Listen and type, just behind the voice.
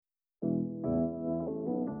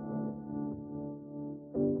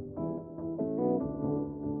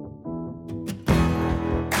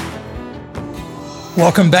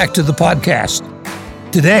Welcome back to the podcast.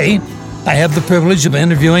 Today, I have the privilege of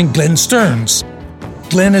interviewing Glenn Stearns.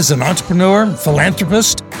 Glenn is an entrepreneur,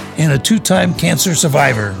 philanthropist, and a two-time cancer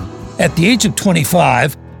survivor. At the age of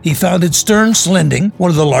 25, he founded Stearns Lending, one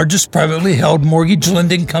of the largest privately held mortgage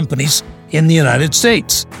lending companies in the United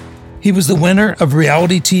States. He was the winner of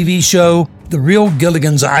reality TV show The Real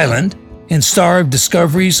Gilligan's Island and star of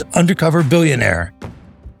Discovery's Undercover Billionaire.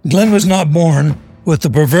 Glenn was not born with the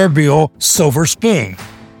proverbial silver spoon.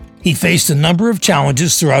 He faced a number of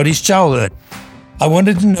challenges throughout his childhood. I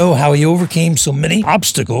wanted to know how he overcame so many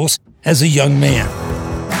obstacles as a young man.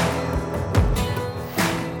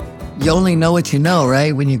 You only know what you know,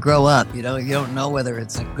 right? When you grow up, you don't know whether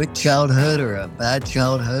it's a good childhood or a bad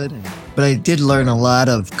childhood. But I did learn a lot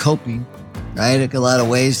of coping, right? A lot of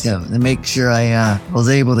ways to make sure I was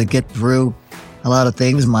able to get through a lot of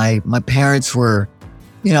things. My parents were,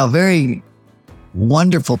 very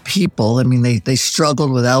wonderful people. I mean, they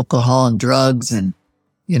struggled with alcohol and drugs, and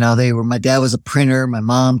my dad was a printer, my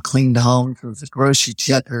mom cleaned homes, was a grocery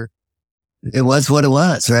checker. It was what it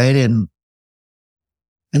was, right? And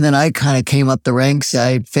then I kind of came up the ranks.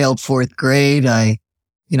 I failed fourth grade. I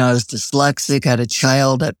was dyslexic. I had a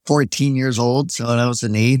child at 14 years old, so I was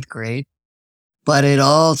in eighth grade. But it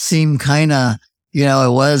all seemed kind of,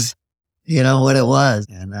 it was, what it was.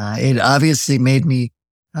 And it obviously made me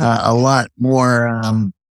a lot more,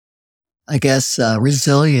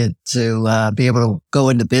 resilient to be able to go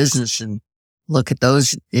into business and look at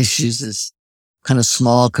those issues as kind of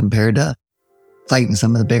small compared to fighting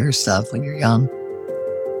some of the bigger stuff when you're young.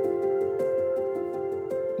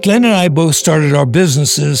 Glenn and I both started our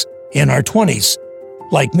businesses in our 20s.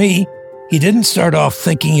 Like me, he didn't start off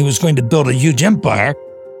thinking he was going to build a huge empire.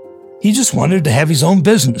 He just wanted to have his own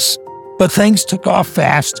business. But things took off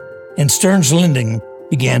fast, and Stearns Lending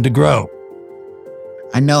began to grow.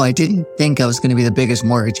 I know I didn't think I was going to be the biggest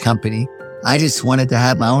mortgage company. I just wanted to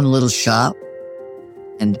have my own little shop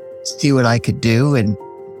and see what I could do.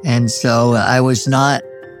 And so I was not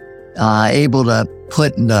able to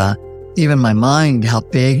put into even my mind how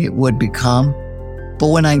big it would become. But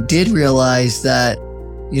when I did realize that,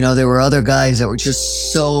 there were other guys that were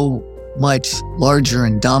just so much larger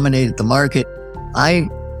and dominated the market, I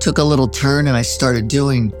took a little turn and I started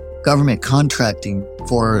doing government contracting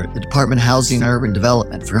for the Department of Housing and Urban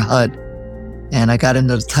Development, for HUD. And I got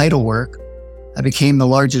into the title work. I became the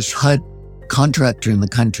largest HUD contractor in the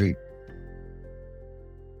country.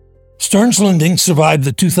 Stearns Lending survived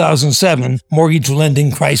the 2007 mortgage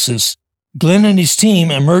lending crisis. Glenn and his team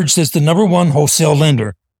emerged as the number one wholesale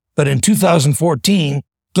lender. But in 2014,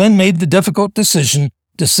 Glenn made the difficult decision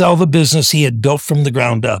to sell the business he had built from the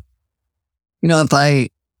ground up. If I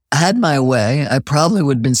had my way, I probably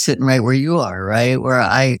would have been sitting right where you are,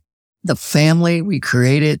 right? The family we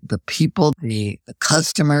created, the people, the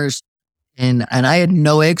customers, and I had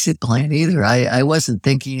no exit plan either. I wasn't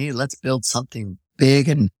thinking, hey, let's build something big.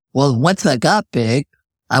 And well, once I got big,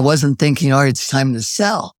 I wasn't thinking, all right, it's time to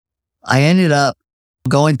sell. I ended up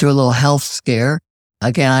going through a little health scare.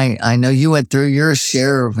 Again, I know you went through your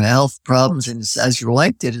share of health problems, and as your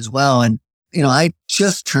wife did as well. And, I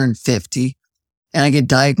just turned 50. And I get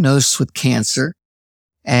diagnosed with cancer,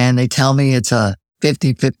 and they tell me it's a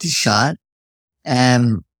 50-50 shot.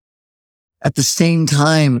 And at the same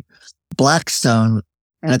time, Blackstone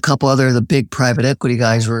and a couple other of the big private equity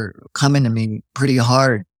guys were coming to me pretty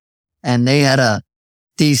hard. And they had a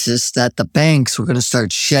thesis that the banks were going to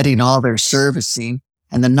start shedding all their servicing,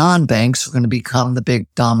 and the non-banks were going to become the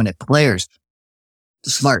big dominant players. The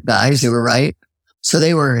smart guys, they were right. So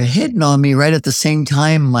they were hitting on me right at the same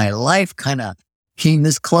time. My life kind of came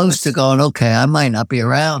this close to going, okay, I might not be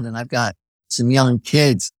around, and I've got some young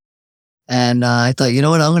kids. And I thought, you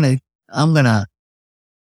know what, I'm gonna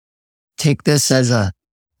take this as a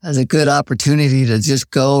good opportunity to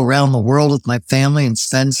just go around the world with my family and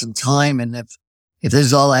spend some time. And if this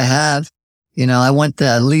is all I have, I want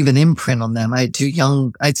to leave an imprint on them. I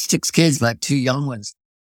had 6 kids, but I have 2 young ones.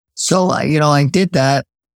 So I did that.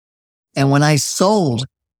 And when I sold,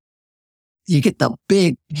 you get the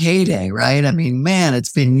big payday, right? I mean, man,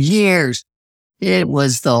 it's been years. It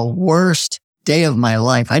was the worst day of my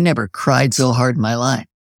life. I never cried so hard in my life.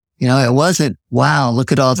 It wasn't, wow,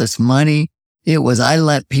 look at all this money. It was, I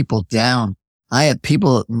let people down. I had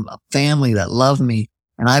people, a family that loved me,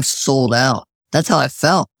 and I've sold out. That's how I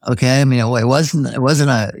felt. Okay. I mean, it wasn't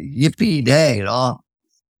a yippee day at all.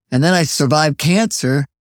 And then I survived cancer,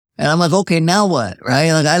 and I'm like, okay, now what?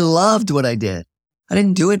 Right? Like, I loved what I did. I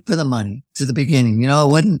didn't do it for the money to the beginning. I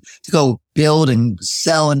wasn't to go build and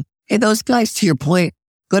sell. And hey, those guys, to your point,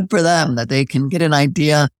 good for them that they can get an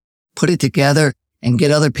idea, put it together, and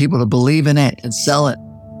get other people to believe in it and sell it.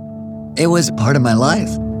 It was part of my life.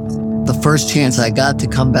 The first chance I got to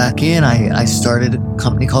come back in, I started a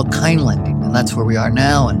company called Kind Lending, and that's where we are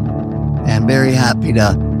now. And very happy to.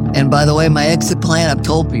 And by the way, my exit plan, I've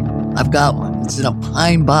told people, I've got one. It's in a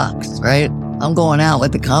pine box, right? I'm going out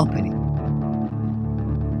with the company.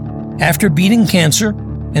 After beating cancer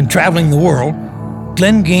and traveling the world,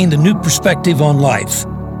 Glenn gained a new perspective on life.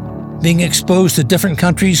 Being exposed to different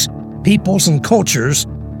countries, peoples, and cultures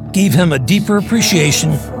gave him a deeper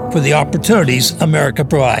appreciation for the opportunities America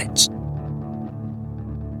provides.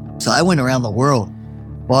 So I went around the world,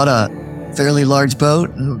 bought a fairly large boat,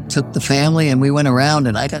 and took the family, and we went around,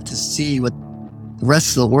 and I got to see what the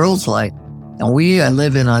rest of the world's like. And we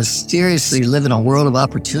seriously live in a world of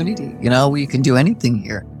opportunity. You know, we can do anything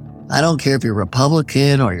here. I don't care if you're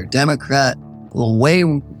Republican or you're Democrat. The way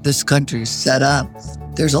this country is set up,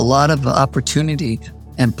 there's a lot of opportunity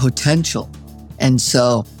and potential. And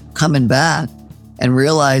so coming back and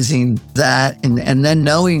realizing that, and then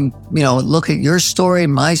knowing, look at your story,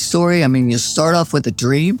 my story. I mean, you start off with a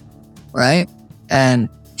dream, right? And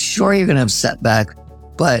sure, you're going to have setback,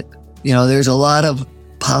 but, there's a lot of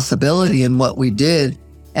possibility in what we did.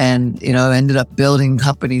 And, ended up building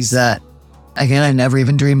companies that, again, I never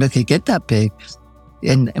even dreamed I could get that big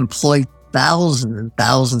and employ thousands and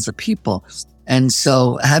thousands of people. And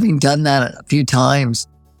so having done that a few times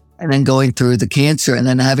and then going through the cancer and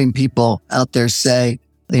then having people out there say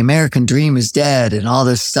the American dream is dead and all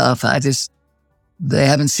this stuff, they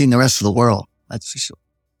haven't seen the rest of the world. That's for sure.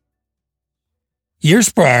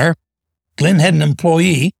 Years prior, Glenn had an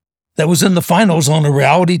employee that was in the finals on a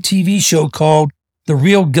reality TV show called The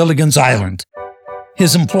Real Gilligan's Island.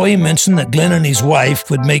 His employee mentioned that Glenn and his wife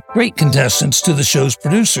would make great contestants to the show's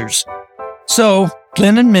producers. So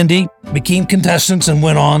Glenn and Mindy became contestants and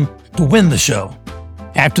went on to win the show.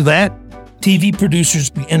 After that, TV producers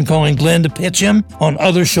began calling Glenn to pitch him on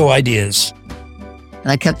other show ideas.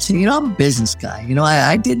 And I kept saying, I'm a business guy.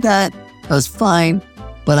 I did that. That was fine.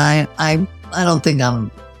 But I don't think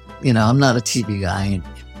I'm not a TV guy. And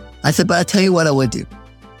I said, but I tell you what I would do.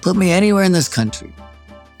 Put me anywhere in this country.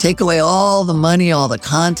 Take away all the money, all the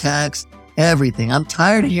contacts, everything. I'm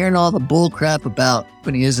tired of hearing all the bull crap about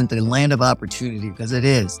Albany isn't the land of opportunity, because it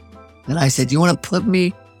is. And I said, you want to put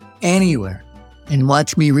me anywhere and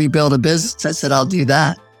watch me rebuild a business? I said, I'll do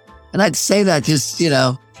that. And I'd say that just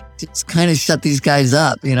kind of shut these guys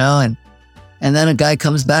up, and then a guy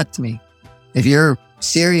comes back to me. If you're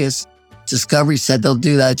serious, Discovery said they'll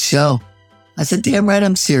do that show. I said, damn right,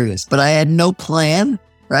 I'm serious. But I had no plan,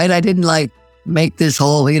 right? I didn't make this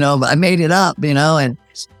whole, I made it up, and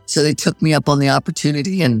so they took me up on the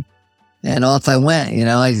opportunity and off I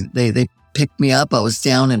went. They picked me up. I was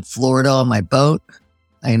down in Florida on my boat.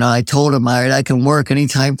 I told them, all right, I can work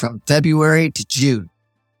anytime from February to June.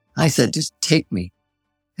 I said, just take me.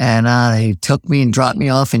 And they took me and dropped me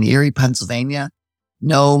off in Erie, Pennsylvania.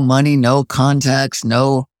 No money, no contacts,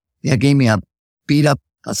 gave me a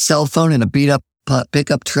cell phone and a beat up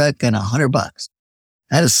pickup truck and $100.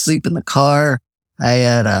 I had to sleep in the car. I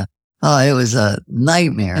had it was a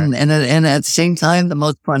nightmare. And at the same time, the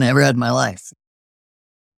most fun I ever had in my life.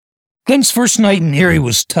 Glenn's first night in Erie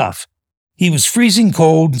was tough. He was freezing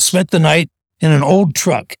cold and spent the night in an old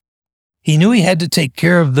truck. He knew he had to take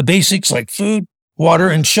care of the basics like food, water,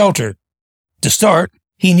 and shelter. To start,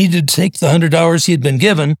 he needed to take the $100 he had been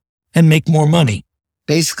given and make more money.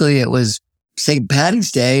 Basically, it was St.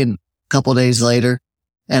 Patty's Day and a couple days later,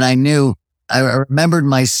 and I remembered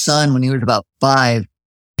my son when he was about 5.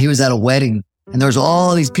 He was at a wedding, and there was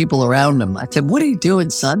all these people around him. I said, what are you doing,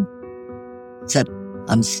 son? He said,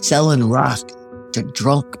 I'm selling rock to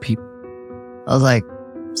drunk people. I was like,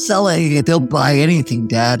 selling, they'll buy anything,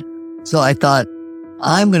 Dad. So I thought,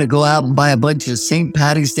 I'm going to go out and buy a bunch of St.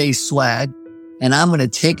 Patty's Day swag, and I'm going to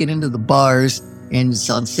take it into the bars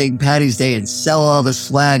on St. Patty's Day and sell all the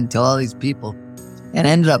swag to all these people. And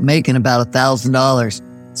ended up making about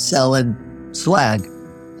 $1,000 selling swag.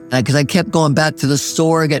 Because I kept going back to the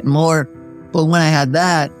store, getting more. But when I had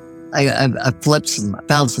that, I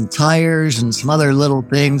found some tires and some other little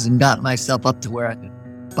things and got myself up to where I could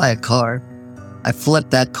buy a car. I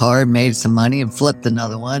flipped that car and made some money, and flipped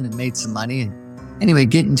another one and made some money. And anyway,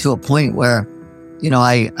 getting to a point where,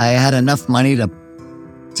 I had enough money to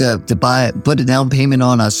put a down payment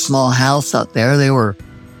on a small house out there. They were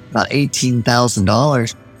about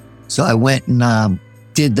 $18,000. So I went and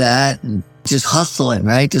did that and just hustling,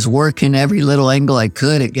 right? Just working every little angle I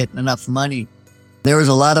could at getting enough money. There was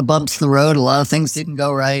a lot of bumps in the road. A lot of things didn't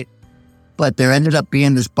go right. But there ended up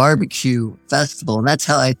being this barbecue festival. And that's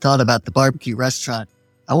how I thought about the barbecue restaurant.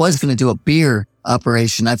 I was going to do a beer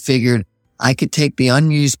operation. I figured I could take the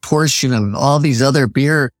unused portion of all these other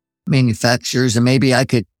beer manufacturers and maybe I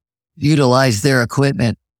could utilize their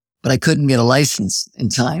equipment, but I couldn't get a license in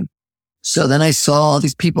time. So then I saw all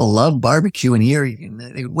these people love barbecue in Erie and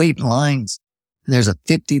they wait in lines. And there's a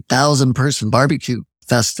 50,000 person barbecue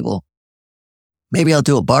festival. Maybe I'll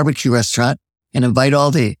do a barbecue restaurant and invite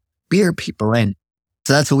all the beer people in.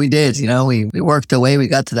 So that's what we did. We worked away. We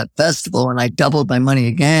got to that festival and I doubled my money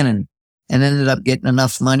again and ended up getting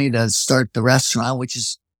enough money to start the restaurant, which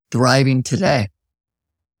is thriving today.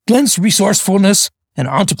 Glenn's resourcefulness and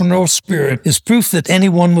entrepreneurial spirit is proof that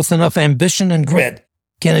anyone with enough ambition and grit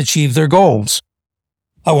can achieve their goals.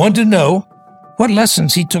 I wanted to know what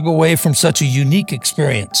lessons he took away from such a unique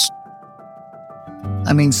experience.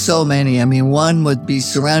 So many. One would be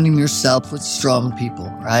surrounding yourself with strong people,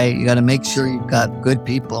 right? You got to make sure you've got good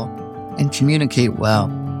people and communicate well.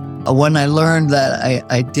 One I learned that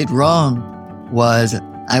I did wrong was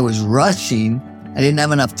I was rushing. I didn't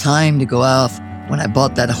have enough time to go out when I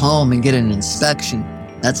bought that home and get an inspection.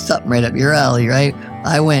 That's something right up your alley, right?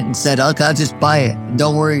 I went and said, "Oh, I'll just buy it. And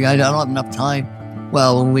don't worry, I don't have enough time."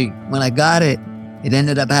 Well, when I got it, it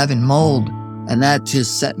ended up having mold, and that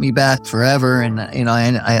just set me back forever. And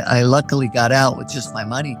I luckily got out with just my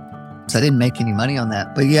money, so I didn't make any money on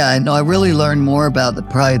that. But yeah, I really learned more about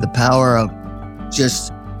probably the power of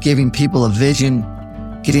just giving people a vision,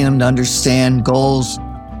 getting them to understand goals,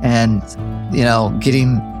 and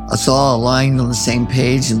getting us all aligned on the same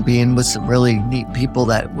page and being with some really neat people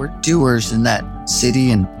that were doers in that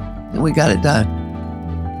city, and we got it done.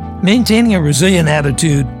 Maintaining a resilient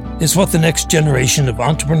attitude is what the next generation of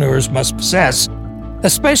entrepreneurs must possess,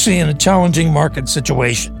 especially in a challenging market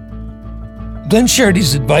situation. Glenn shared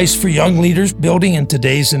his advice for young leaders building in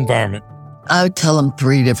today's environment. I would tell them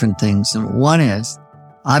 3 different things. And one is,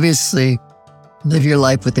 obviously, live your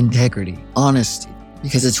life with integrity, honesty,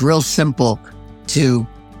 because it's real simple to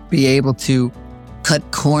be able to cut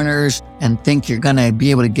corners and think you're going to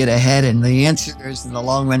be able to get ahead. And the answer is, in the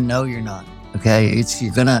long run, no, you're not. Okay.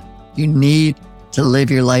 You need to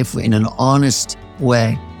live your life in an honest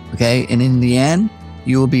way. Okay. And in the end,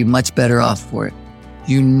 you will be much better off for it.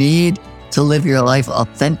 You need to live your life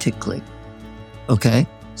authentically. Okay.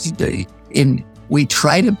 We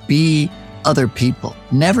try to be other people,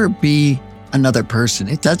 never be another person.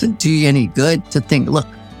 It doesn't do you any good to think, look,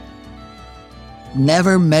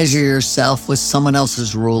 never measure yourself with someone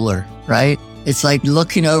else's ruler, right? It's like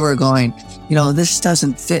looking over going, this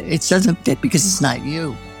doesn't fit. It doesn't fit because it's not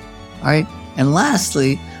you. All right. And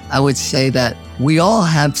lastly, I would say that we all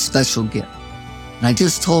have special gifts. And I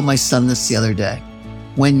just told my son this the other day.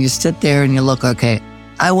 When you sit there and you look, okay,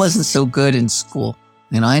 I wasn't so good in school.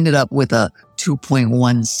 And I ended up with a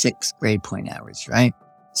 2.16 grade point average, right?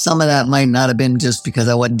 Some of that might not have been just because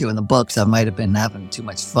I wasn't doing the books. I might have been having too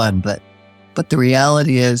much fun. But the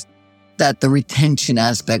reality is that the retention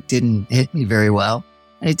aspect didn't hit me very well.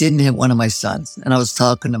 And it didn't hit one of my sons. And I was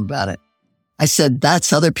talking to him about it. I said,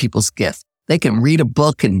 that's other people's gift. They can read a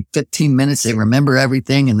book in 15 minutes. They remember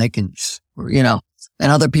everything and they can, and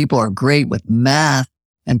other people are great with math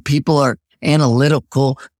and people are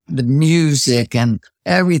analytical, the music and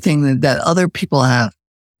everything that other people have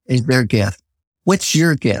is their gift. What's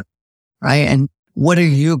your gift? Right. And what are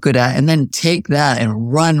you good at? And then take that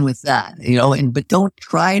and run with that, but don't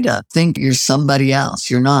try to think you're somebody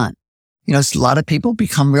else. You're not. A lot of people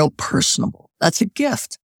become real personable. That's a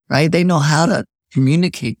gift, right? They know how to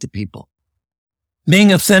communicate to people.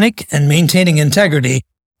 Being authentic and maintaining integrity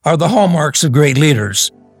are the hallmarks of great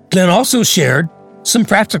leaders. Glenn also shared some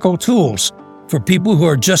practical tools for people who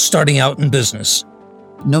are just starting out in business.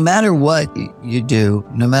 No matter what you do,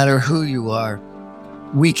 no matter who you are,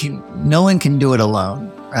 no one can do it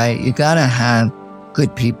alone, right? You got to have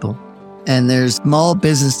good people. And there's small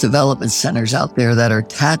business development centers out there that are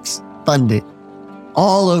tax funded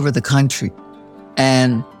all over the country.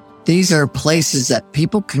 And these are places that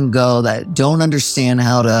people can go that don't understand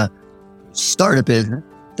how to start a business.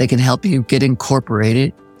 They can help you get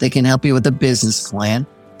incorporated. They can help you with a business plan.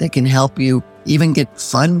 They can help you even get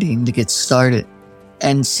funding to get started.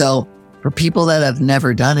 And so for people that have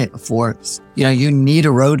never done it before, you need a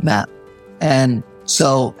roadmap. And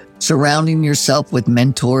so surrounding yourself with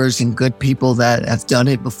mentors and good people that have done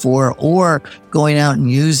it before, or going out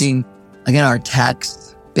and using, again, our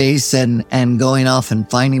tax base and going off and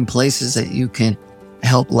finding places that you can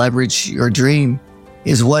help leverage your dream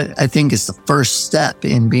is what I think is the first step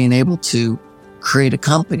in being able to create a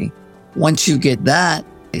company. Once you get that,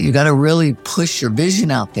 you got to really push your vision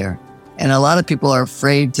out there. And a lot of people are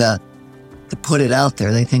afraid to put it out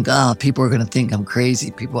there. They think, people are going to think I'm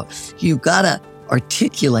crazy. You got to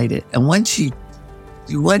articulate it. And once you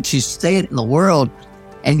once you say it in the world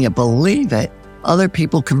and you believe it, other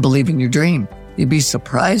people can believe in your dream. You'd be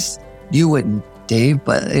surprised. You wouldn't, Dave,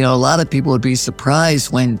 but a lot of people would be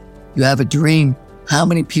surprised when you have a dream, how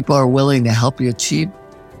many people are willing to help you achieve.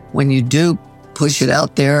 When you do push it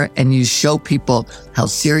out there and you show people how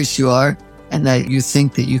serious you are and that you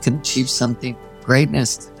think that you can achieve something,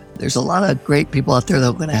 greatness, there's a lot of great people out there that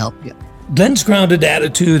are going to help you. Glenn's grounded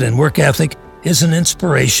attitude and work ethic is an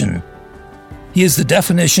inspiration. He is the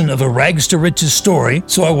definition of a rags to riches story,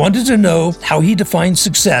 so I wanted to know how he defines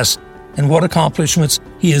success and what accomplishments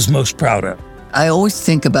he is most proud of. I always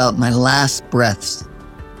think about my last breaths.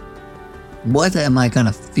 What am I going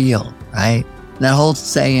to feel, right? That whole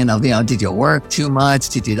saying of, did you work too much?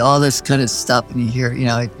 Did you do all this kind of stuff? And you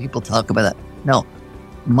hear, people talk about that. No,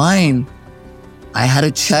 mine, I had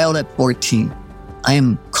a child at 14. I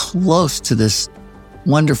am close to this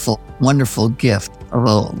wonderful, wonderful gift of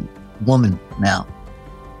a woman now.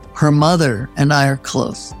 Her mother and I are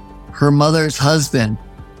close. Her mother's husband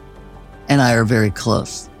and I are very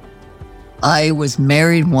close. I was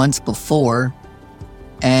married once before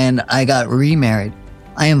and I got remarried.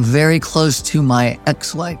 I am very close to my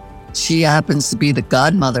ex-wife. She happens to be the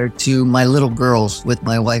godmother to my little girls with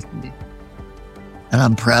my wife and me. And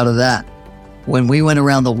I'm proud of that. When we went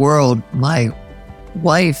around the world, my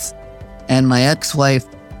wife and my ex-wife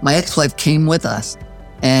came with us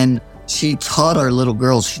and she taught our little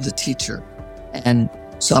girls. She's a teacher. And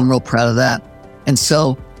so I'm real proud of that. And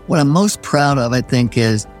so what I'm most proud of, I think,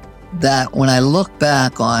 is that when I look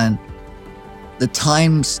back on the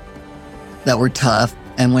times that were tough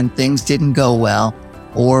and when things didn't go well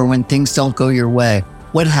or when things don't go your way,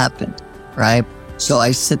 what happened, right? So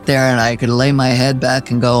I sit there and I could lay my head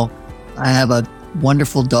back and go, I have a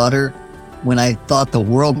wonderful daughter. When I thought the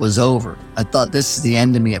world was over, I thought this is the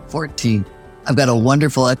end of me at 14. I've got a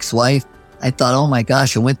wonderful ex-wife. I thought, oh my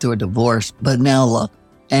gosh, I went through a divorce, but now look.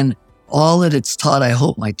 And all that it's taught, I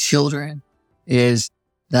hope my children, is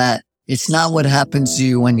that it's not what happens to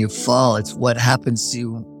you when you fall. It's what happens to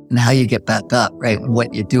you and how you get back up, right? And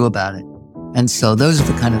what you do about it. And so those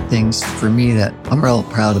are the kind of things for me that I'm real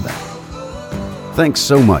proud about. Thanks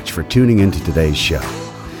so much for tuning into today's show.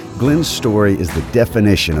 Glenn's story is the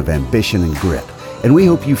definition of ambition and grit, and we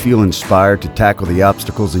hope you feel inspired to tackle the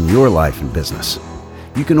obstacles in your life and business.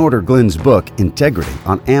 You can order Glenn's book, Integrity,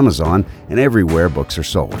 on Amazon and everywhere books are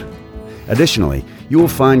sold. Additionally, you will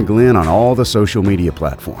find Glenn on all the social media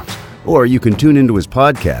platforms, or you can tune into his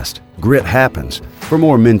podcast, Grit Happens, for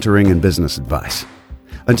more mentoring and business advice.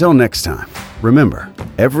 Until next time, remember,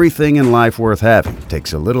 everything in life worth having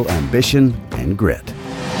takes a little ambition and grit.